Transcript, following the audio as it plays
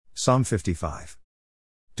Psalm 55.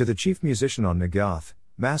 To the chief musician on Nagoth,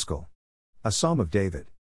 Maskil. A psalm of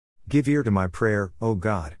David. Give ear to my prayer, O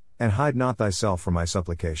God, and hide not thyself from my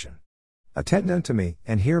supplication. Attend unto me,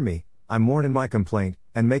 and hear me, I mourn in my complaint,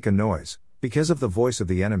 and make a noise, because of the voice of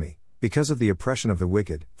the enemy, because of the oppression of the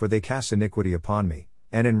wicked, for they cast iniquity upon me,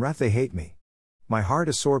 and in wrath they hate me. My heart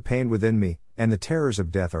is sore pained within me, and the terrors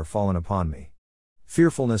of death are fallen upon me.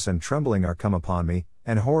 Fearfulness and trembling are come upon me,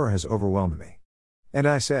 and horror has overwhelmed me. And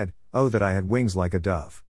I said, Oh, that I had wings like a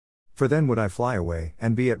dove! For then would I fly away,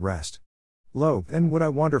 and be at rest. Lo, then would I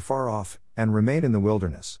wander far off, and remain in the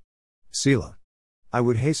wilderness. Selah. I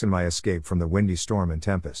would hasten my escape from the windy storm and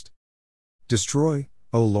tempest. Destroy,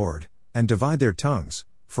 O Lord, and divide their tongues,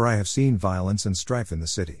 for I have seen violence and strife in the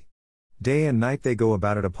city. Day and night they go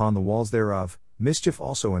about it upon the walls thereof, mischief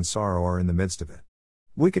also and sorrow are in the midst of it.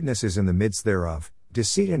 Wickedness is in the midst thereof,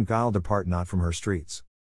 deceit and guile depart not from her streets.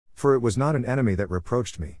 For it was not an enemy that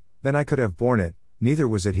reproached me, then I could have borne it, neither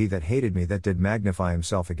was it he that hated me that did magnify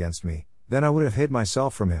himself against me, then I would have hid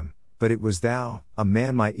myself from him, but it was thou, a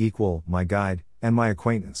man my equal, my guide, and my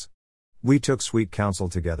acquaintance. We took sweet counsel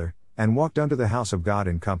together, and walked unto the house of God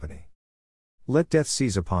in company. Let death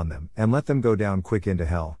seize upon them, and let them go down quick into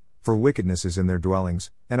hell, for wickedness is in their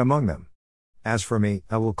dwellings, and among them. As for me,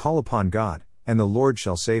 I will call upon God, and the Lord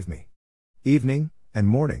shall save me. Evening, and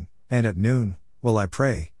morning, and at noon, will I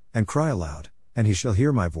pray, and cry aloud, and he shall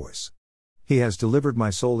hear my voice. He has delivered my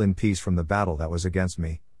soul in peace from the battle that was against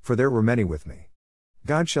me, for there were many with me.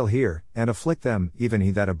 God shall hear, and afflict them, even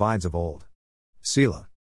he that abides of old. Selah.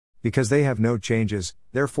 Because they have no changes,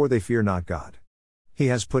 therefore they fear not God. He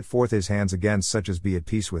has put forth his hands against such as be at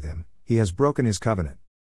peace with him, he has broken his covenant.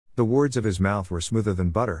 The words of his mouth were smoother than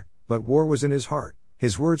butter, but war was in his heart,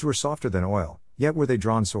 his words were softer than oil, yet were they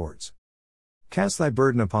drawn swords. Cast thy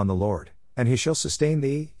burden upon the Lord, and he shall sustain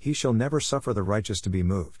thee, he shall never suffer the righteous to be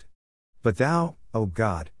moved. But thou, O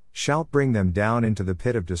God, shalt bring them down into the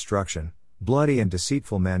pit of destruction, bloody and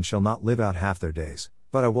deceitful men shall not live out half their days,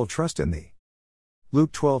 but I will trust in thee.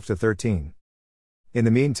 Luke 12-13. In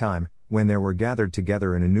the meantime, when there were gathered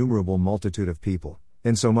together an innumerable multitude of people,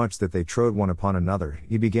 insomuch that they trode one upon another,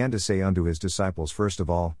 he began to say unto his disciples first of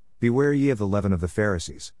all, Beware ye of the leaven of the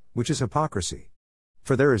Pharisees, which is hypocrisy.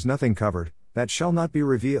 For there is nothing covered, that shall not be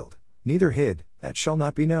revealed, neither hid, that shall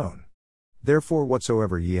not be known. Therefore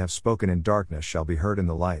whatsoever ye have spoken in darkness shall be heard in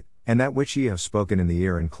the light, and that which ye have spoken in the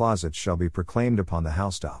ear in closets shall be proclaimed upon the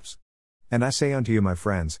housetops. And I say unto you, my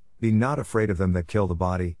friends, be not afraid of them that kill the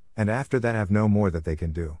body, and after that have no more that they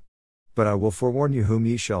can do. But I will forewarn you whom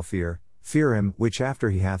ye shall fear, fear him, which after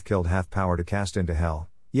he hath killed hath power to cast into hell.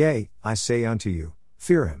 Yea, I say unto you,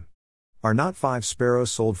 fear him. Are not 5 sparrows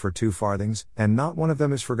sold for 2 farthings, and not one of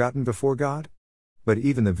them is forgotten before God? But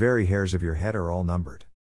even the very hairs of your head are all numbered.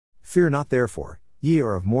 Fear not therefore, ye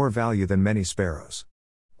are of more value than many sparrows.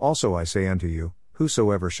 Also I say unto you,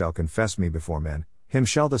 whosoever shall confess me before men, him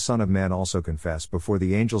shall the Son of Man also confess before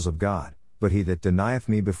the angels of God, but he that denieth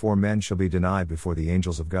me before men shall be denied before the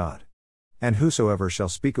angels of God. And whosoever shall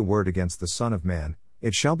speak a word against the Son of Man,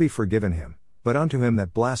 it shall be forgiven him, but unto him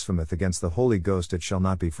that blasphemeth against the Holy Ghost it shall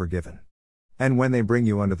not be forgiven. And when they bring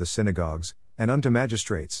you unto the synagogues, and unto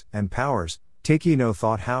magistrates, and powers, take ye no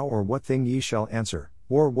thought how or what thing ye shall answer,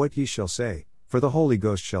 or what ye shall say, for the Holy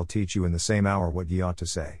Ghost shall teach you in the same hour what ye ought to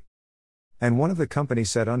say. And one of the company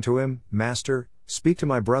said unto him, Master, speak to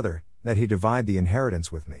my brother, that he divide the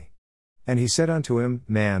inheritance with me. And he said unto him,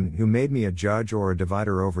 Man, who made me a judge or a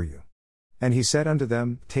divider over you? And he said unto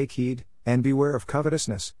them, Take heed, and beware of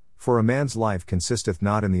covetousness, for a man's life consisteth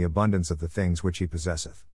not in the abundance of the things which he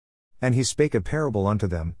possesseth. And he spake a parable unto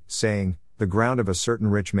them, saying, The ground of a certain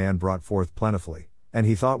rich man brought forth plentifully, and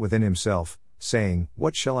he thought within himself, saying,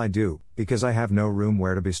 What shall I do, because I have no room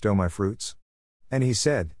where to bestow my fruits? And he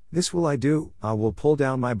said, This will I do, I will pull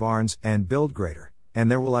down my barns, and build greater, and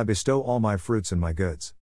there will I bestow all my fruits and my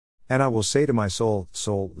goods. And I will say to my soul,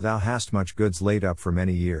 Soul, thou hast much goods laid up for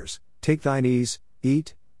many years, take thine ease,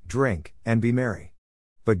 eat, drink, and be merry.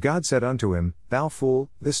 But God said unto him, Thou fool,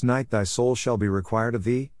 this night thy soul shall be required of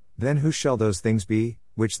thee, then whose shall those things be,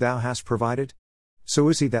 which thou hast provided? So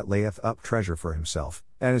is he that layeth up treasure for himself,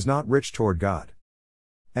 and is not rich toward God.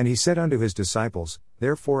 And he said unto his disciples,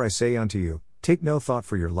 Therefore I say unto you, take no thought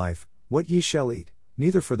for your life, what ye shall eat,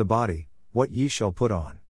 neither for the body, what ye shall put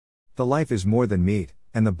on. The life is more than meat,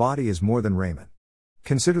 and the body is more than raiment.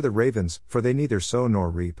 Consider the ravens, for they neither sow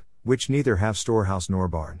nor reap, which neither have storehouse nor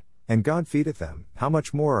barn, and God feedeth them, how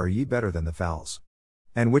much more are ye better than the fowls?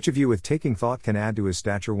 And which of you with taking thought can add to his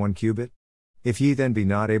stature 1 cubit? If ye then be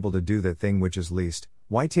not able to do that thing which is least,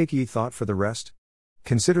 why take ye thought for the rest?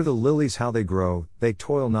 Consider the lilies how they grow, they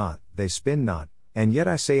toil not, they spin not, and yet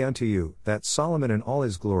I say unto you, that Solomon in all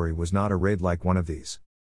his glory was not arrayed like one of these.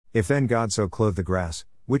 If then God so clothe the grass,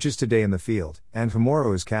 which is today in the field, and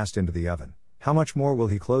tomorrow is cast into the oven, how much more will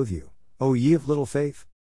he clothe you, O ye of little faith?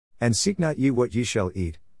 And seek not ye what ye shall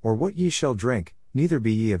eat, or what ye shall drink, neither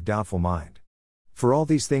be ye of doubtful mind. For all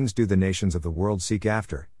these things do the nations of the world seek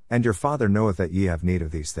after, and your Father knoweth that ye have need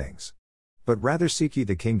of these things. But rather seek ye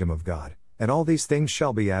the kingdom of God, and all these things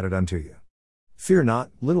shall be added unto you. Fear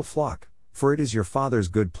not, little flock, for it is your Father's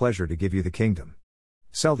good pleasure to give you the kingdom.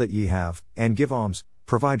 Sell that ye have, and give alms,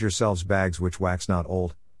 provide yourselves bags which wax not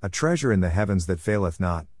old, a treasure in the heavens that faileth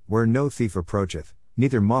not, where no thief approacheth,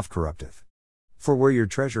 neither moth corrupteth. For where your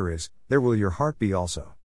treasure is, there will your heart be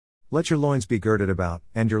also. Let your loins be girded about,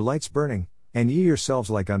 and your lights burning, and ye yourselves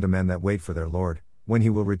like unto men that wait for their Lord, when he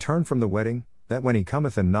will return from the wedding, that when he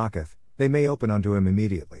cometh and knocketh, they may open unto him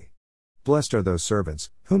immediately. Blessed are those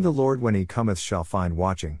servants, whom the Lord when he cometh shall find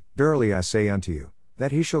watching. Verily I say unto you,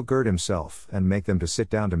 that he shall gird himself, and make them to sit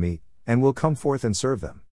down to meat, and will come forth and serve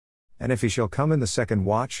them. And if he shall come in the second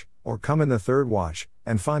watch, or come in the third watch,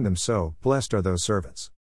 and find them so, blessed are those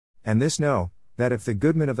servants. And this know, that if the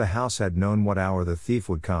goodman of the house had known what hour the thief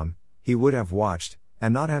would come, he would have watched,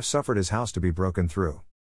 and not have suffered his house to be broken through.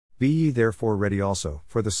 Be ye therefore ready also,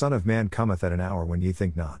 for the Son of Man cometh at an hour when ye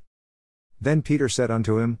think not. Then Peter said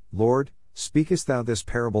unto him, Lord, speakest thou this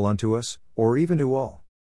parable unto us, or even to all?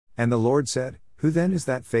 And the Lord said, Who then is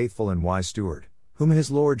that faithful and wise steward, whom his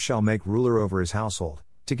Lord shall make ruler over his household,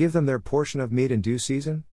 to give them their portion of meat in due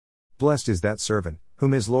season? Blessed is that servant,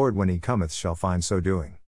 whom his Lord when he cometh shall find so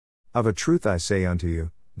doing. Of a truth I say unto you,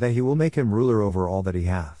 that he will make him ruler over all that he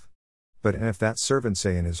hath. But if that servant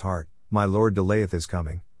say in his heart, My Lord delayeth his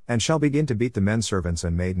coming, and shall begin to beat the men servants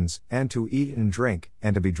and maidens, and to eat and drink,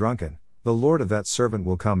 and to be drunken, the Lord of that servant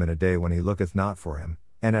will come in a day when he looketh not for him,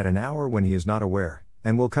 and at an hour when he is not aware,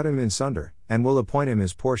 and will cut him in sunder, and will appoint him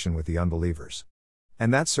his portion with the unbelievers.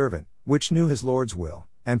 And that servant, which knew his Lord's will,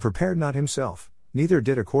 and prepared not himself, neither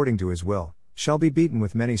did according to his will, shall be beaten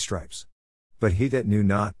with many stripes. But he that knew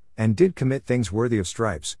not, and did commit things worthy of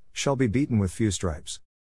stripes, shall be beaten with few stripes.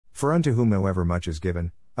 For unto whomsoever much is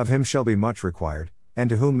given, of him shall be much required, and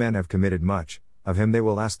to whom men have committed much, of him they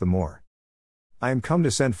will ask the more. I am come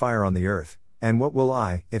to send fire on the earth, and what will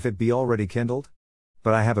I, if it be already kindled?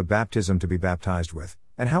 But I have a baptism to be baptized with,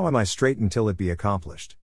 and how am I straitened till it be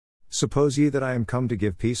accomplished? Suppose ye that I am come to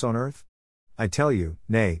give peace on earth? I tell you,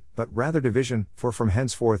 nay, but rather division, for from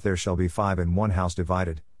henceforth there shall be 5 in one house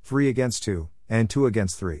divided, 3 against 2, and 2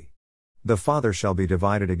 against 3. The father shall be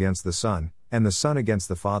divided against the son, and the son against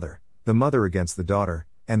the father, the mother against the daughter,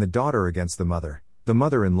 and the daughter against the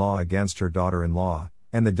mother-in-law against her daughter-in-law,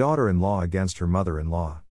 and the daughter-in-law against her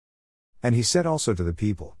mother-in-law. And he said also to the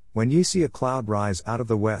people, When ye see a cloud rise out of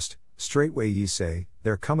the west, straightway ye say,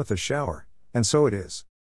 There cometh a shower, and so it is.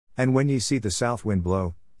 And when ye see the south wind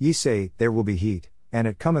blow, ye say, There will be heat, and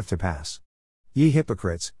it cometh to pass. Ye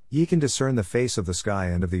hypocrites, ye can discern the face of the sky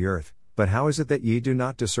and of the earth, but how is it that ye do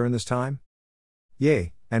not discern this time?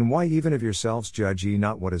 Yea, and why even of yourselves judge ye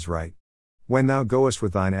not what is right? When thou goest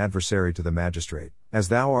with thine adversary to the magistrate, as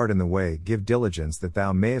thou art in the way, give diligence that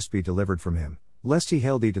thou mayest be delivered from him, lest he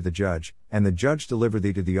hale thee to the judge, and the judge deliver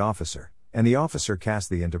thee to the officer, and the officer cast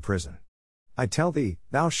thee into prison. I tell thee,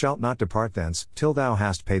 thou shalt not depart thence, till thou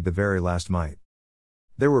hast paid the very last mite.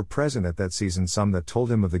 There were present at that season some that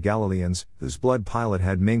told him of the Galileans, whose blood Pilate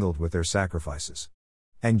had mingled with their sacrifices.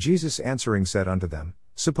 And Jesus answering said unto them,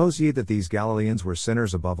 Suppose ye that these Galileans were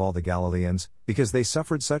sinners above all the Galileans, because they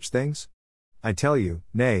suffered such things? I tell you,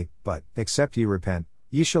 nay, but, except ye repent,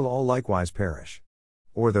 ye shall all likewise perish.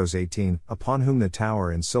 Or those 18, upon whom the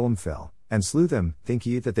tower in Siloam fell, and slew them, think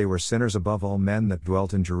ye that they were sinners above all men that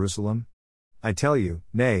dwelt in Jerusalem? I tell you,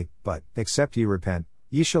 nay, but, except ye repent,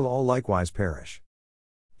 ye shall all likewise perish.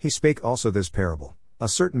 He spake also this parable, A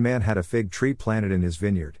certain man had a fig tree planted in his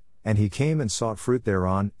vineyard, and he came and sought fruit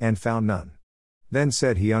thereon, and found none. Then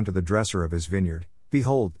said he unto the dresser of his vineyard,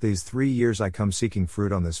 Behold, these 3 years I come seeking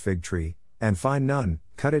fruit on this fig tree, and find none,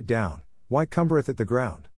 cut it down, why cumbereth it the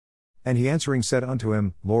ground? And he answering said unto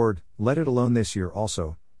him, Lord, let it alone this year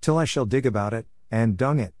also, till I shall dig about it, and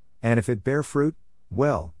dung it, and if it bear fruit,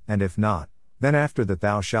 well, and if not, then after that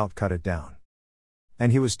thou shalt cut it down.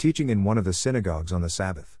 And he was teaching in one of the synagogues on the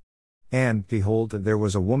Sabbath. And, behold, there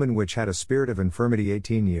was a woman which had a spirit of infirmity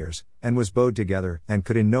 18 years, and was bowed together, and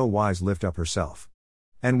could in no wise lift up herself.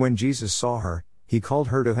 And when Jesus saw her, he called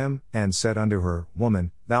her to him, and said unto her,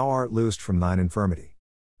 Woman, thou art loosed from thine infirmity.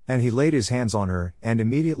 And he laid his hands on her, and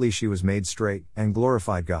immediately she was made straight, and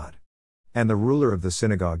glorified God. And the ruler of the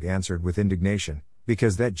synagogue answered with indignation,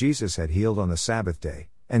 because that Jesus had healed on the Sabbath day,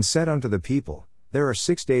 and said unto the people, There are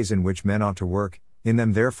 6 days in which men ought to work, in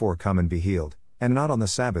them therefore come and be healed, and not on the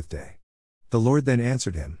Sabbath day. The Lord then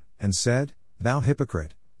answered him, and said, Thou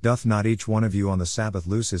hypocrite, doth not each one of you on the Sabbath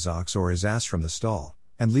loose his ox or his ass from the stall,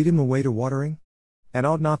 and lead him away to watering? And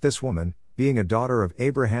ought not this woman, being a daughter of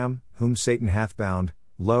Abraham, whom Satan hath bound,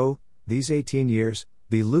 lo, these 18 years,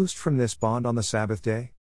 be loosed from this bond on the Sabbath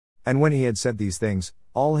day? And when he had said these things,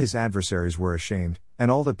 all his adversaries were ashamed,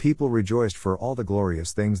 and all the people rejoiced for all the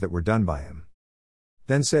glorious things that were done by him.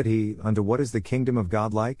 Then said he, Unto what is the kingdom of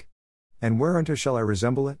God like? And whereunto shall I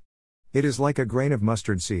resemble it? It is like a grain of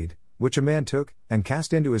mustard seed, which a man took, and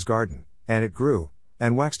cast into his garden, and it grew,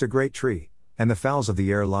 and waxed a great tree, and the fowls of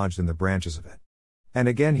the air lodged in the branches of it. And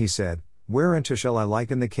again he said, Whereunto shall I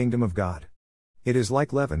liken the kingdom of God? It is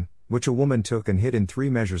like leaven, which a woman took and hid in 3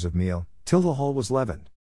 measures of meal, till the whole was leavened.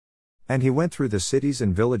 And he went through the cities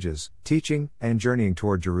and villages, teaching, and journeying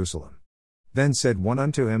toward Jerusalem. Then said one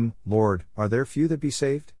unto him, Lord, are there few that be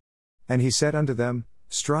saved? And he said unto them,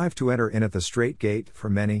 Strive to enter in at the strait gate, for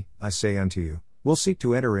many, I say unto you, will seek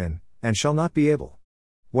to enter in, and shall not be able.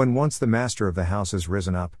 When once the master of the house is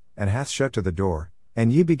risen up, and hath shut to the door,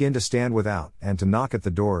 and ye begin to stand without, and to knock at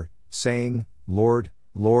the door, saying, Lord,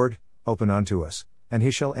 Lord, open unto us, and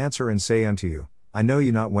he shall answer and say unto you, I know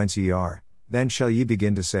you not whence ye are, then shall ye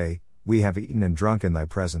begin to say, We have eaten and drunk in thy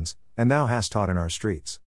presence, and thou hast taught in our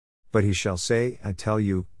streets. But he shall say, I tell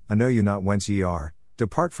you, I know you not whence ye are,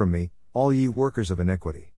 depart from me, all ye workers of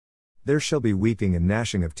iniquity. There shall be weeping and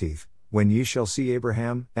gnashing of teeth, when ye shall see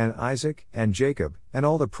Abraham, and Isaac, and Jacob, and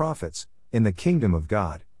all the prophets, in the kingdom of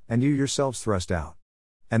God, and you yourselves thrust out.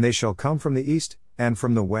 And they shall come from the east, and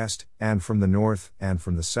from the west, and from the north, and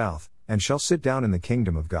from the south, and shall sit down in the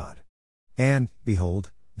kingdom of God. And,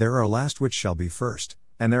 behold, there are last which shall be first,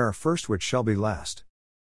 and there are first which shall be last.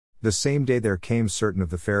 The same day there came certain of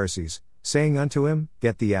the Pharisees, saying unto him,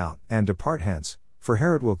 Get thee out, and depart hence, for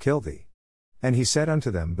Herod will kill thee. And he said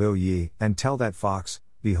unto them, Go ye, and tell that fox,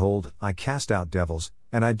 Behold, I cast out devils,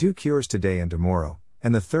 and I do cures today and tomorrow,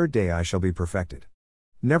 and the third day I shall be perfected.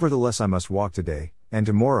 Nevertheless I must walk today, and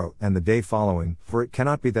tomorrow, and the day following, for it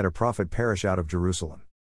cannot be that a prophet perish out of Jerusalem.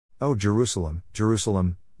 O Jerusalem,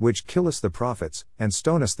 Jerusalem, which killest the prophets, and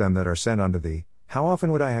stonest them that are sent unto thee, how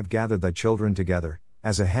often would I have gathered thy children together,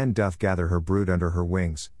 as a hen doth gather her brood under her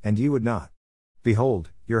wings, and ye would not.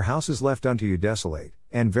 Behold, your house is left unto you desolate,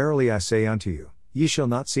 and verily I say unto you, ye shall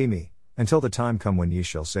not see me, until the time come when ye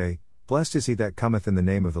shall say, Blessed is he that cometh in the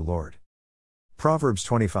name of the Lord. Proverbs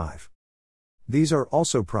 25. These are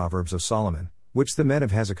also Proverbs of Solomon, which the men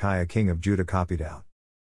of Hezekiah king of Judah copied out.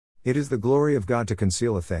 It is the glory of God to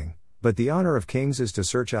conceal a thing, but the honor of kings is to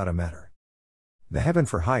search out a matter. The heaven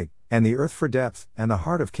for height, and the earth for depth, and the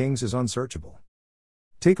heart of kings is unsearchable.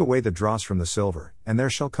 Take away the dross from the silver, and there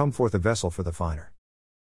shall come forth a vessel for the finer.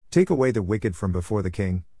 Take away the wicked from before the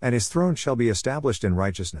king, and his throne shall be established in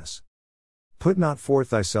righteousness. Put not forth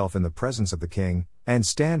thyself in the presence of the king, and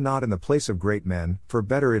stand not in the place of great men, for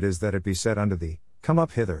better it is that it be said unto thee, Come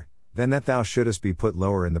up hither, than that thou shouldest be put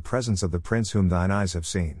lower in the presence of the prince whom thine eyes have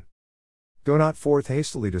seen. Go not forth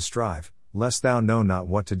hastily to strive, lest thou know not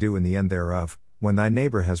what to do in the end thereof, when thy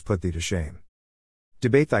neighbor has put thee to shame.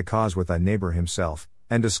 Debate thy cause with thy neighbor himself,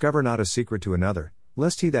 and discover not a secret to another,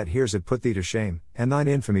 lest he that hears it put thee to shame, and thine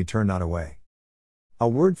infamy turn not away. A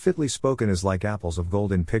word fitly spoken is like apples of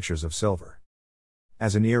gold in pictures of silver.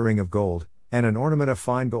 As an earring of gold, and an ornament of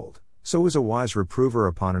fine gold, so is a wise reprover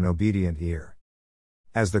upon an obedient ear.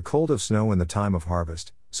 As the cold of snow in the time of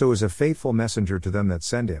harvest, so is a faithful messenger to them that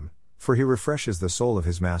send him, for he refreshes the soul of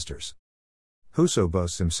his masters. Whoso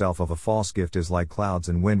boasts himself of a false gift is like clouds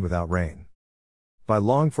and wind without rain. By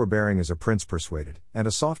long forbearing is a prince persuaded, and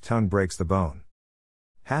a soft tongue breaks the bone.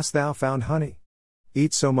 Hast thou found honey?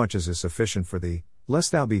 Eat so much as is sufficient for thee,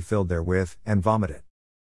 lest thou be filled therewith, and vomit it.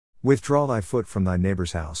 Withdraw thy foot from thy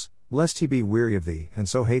neighbor's house, lest he be weary of thee, and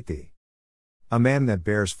so hate thee. A man that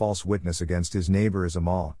bears false witness against his neighbor is a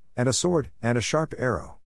maul, and a sword, and a sharp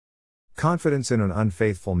arrow. Confidence in an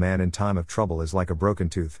unfaithful man in time of trouble is like a broken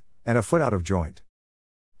tooth, and a foot out of joint.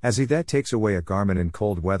 As he that takes away a garment in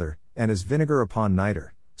cold weather, and is vinegar upon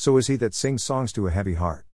nitre, so is he that sings songs to a heavy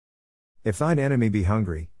heart. If thine enemy be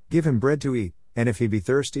hungry, give him bread to eat, and if he be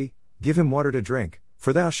thirsty, give him water to drink,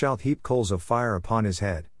 for thou shalt heap coals of fire upon his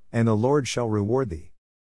head, and the Lord shall reward thee.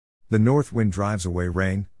 The north wind drives away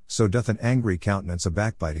rain, so doth an angry countenance a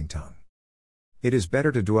backbiting tongue. It is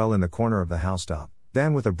better to dwell in the corner of the housetop,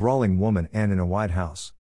 than with a brawling woman and in a wide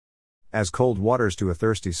house. As cold waters to a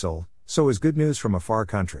thirsty soul, so is good news from a far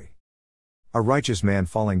country. A righteous man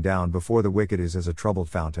falling down before the wicked is as a troubled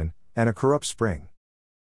fountain, and a corrupt spring.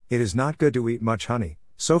 It is not good to eat much honey,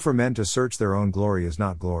 so for men to search their own glory is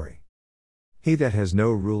not glory. He that has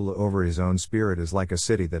no rule over his own spirit is like a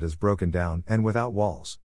city that is broken down and without walls.